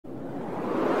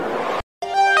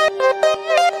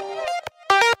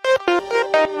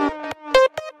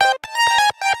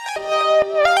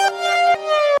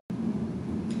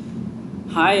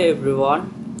Hi everyone,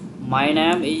 my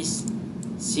name is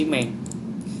Simeng.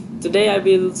 Today I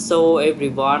will show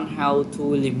everyone how to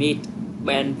limit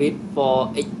bandwidth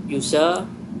for each user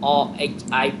or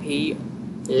IP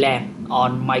LAN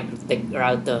on Mikrotik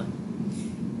router.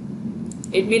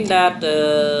 It means that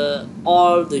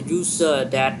all the user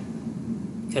that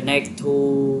connect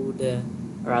to the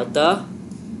router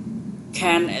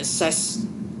can access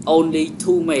only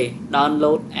 2 MB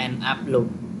download and upload.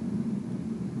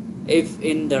 If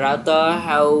in the router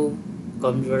have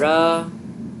computer,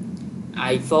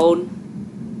 iPhone,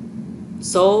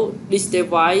 so this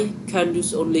device can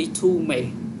use only 2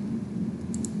 MB.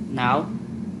 Now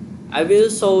I will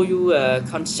show you a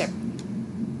concept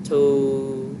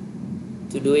to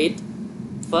do it.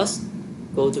 First,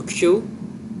 go to Queue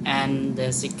and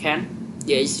the second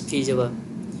DHCP Server.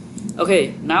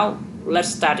 Okay, now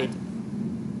let's start it.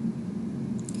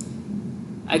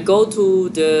 I go to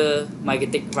the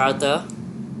Mikrotik router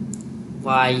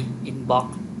via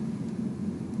inbox.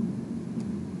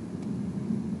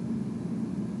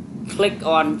 Click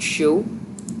on Queue.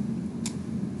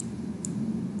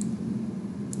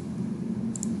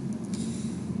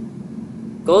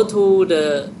 Go to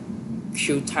the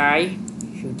queue type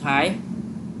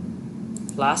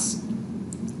plus.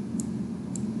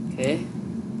 Okay.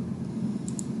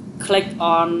 Click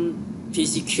on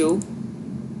PC queue.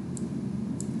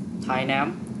 Type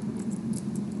name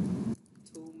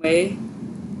 2 MB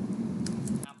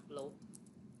upload.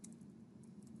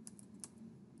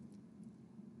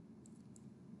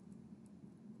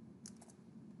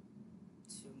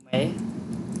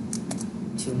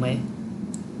 Two MB.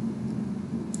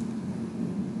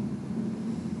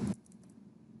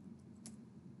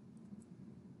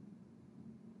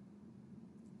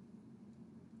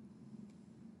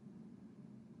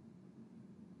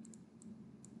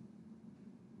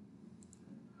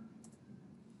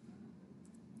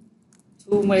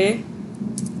 Two MB.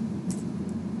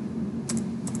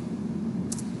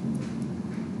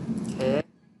 Okay.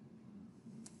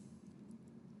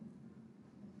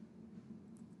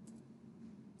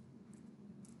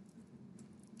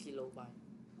 Kilobyte.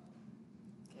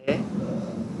 Okay.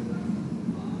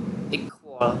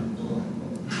 Equal.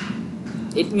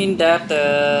 It means that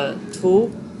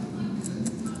two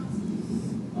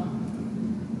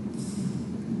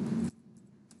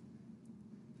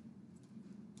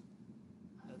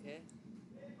okay.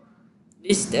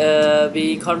 This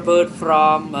we convert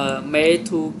from MB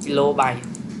to kilobyte.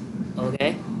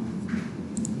 Okay.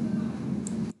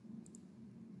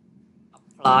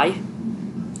 Apply.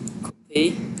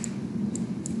 Copy.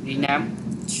 Rename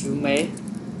 2 MB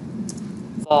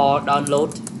for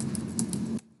download.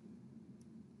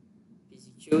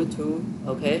 PCQ 2.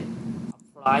 Okay.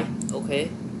 Apply. Okay.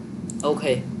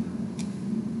 Okay.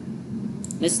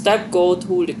 Next step, go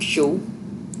to the queue.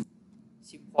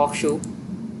 Simple queue.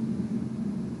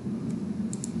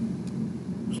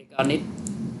 Click on it.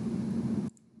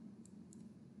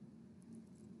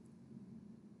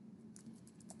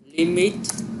 Limit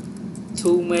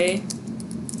 2 MB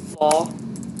for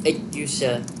each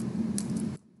user.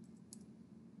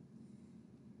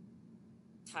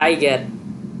 Target.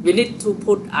 We need to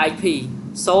put IP.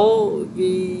 So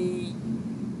we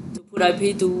to put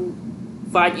IP to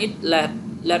find it.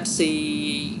 Let's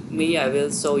see. I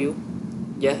will show you.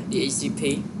 Yeah, the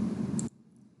DHCP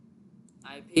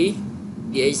IP,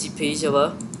 DHCP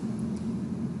server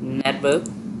network.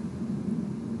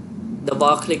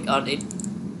 Double click on it.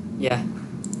 Yeah,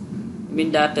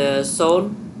 mean that the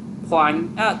zone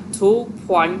point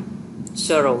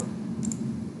 2.0.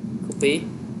 Copy.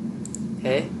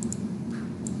 Okay,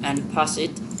 and pass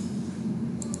it.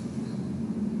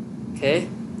 Okay,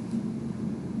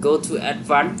 go to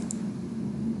advanced.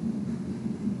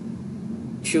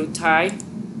 Queue type.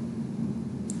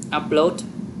 Upload.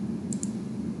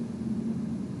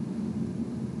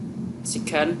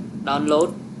 Second,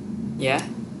 download. Yeah.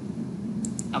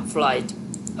 Apply.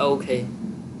 Okay.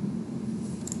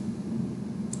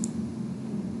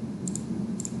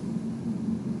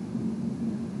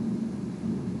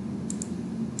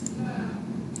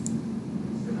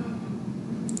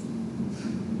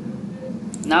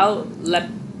 Now let's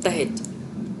test.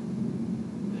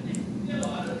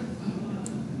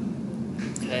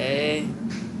 Okay.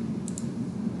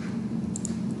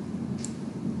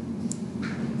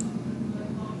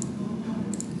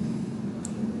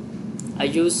 I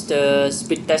use the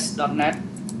speedtest.net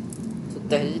to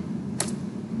test it.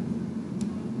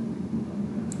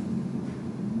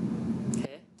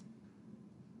 Okay.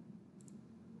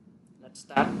 Let's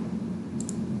start.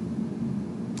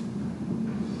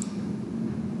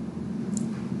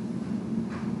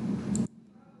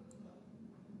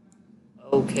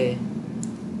 Okay,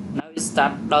 now we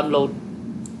start download.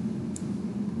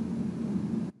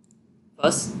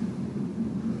 First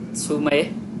to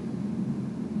me.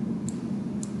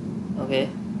 Okay,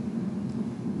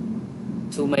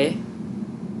 to me,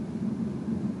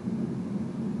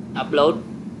 upload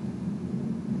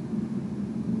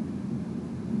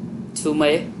to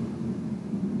me.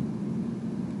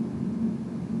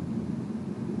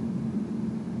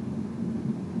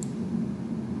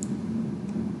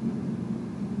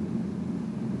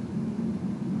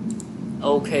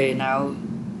 Okay, now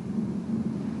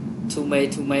to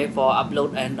me for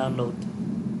upload and download.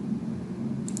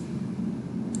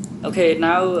 Okay,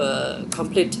 now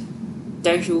complete.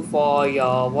 Thank you for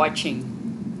your watching.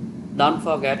 Don't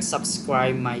forget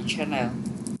subscribe my channel.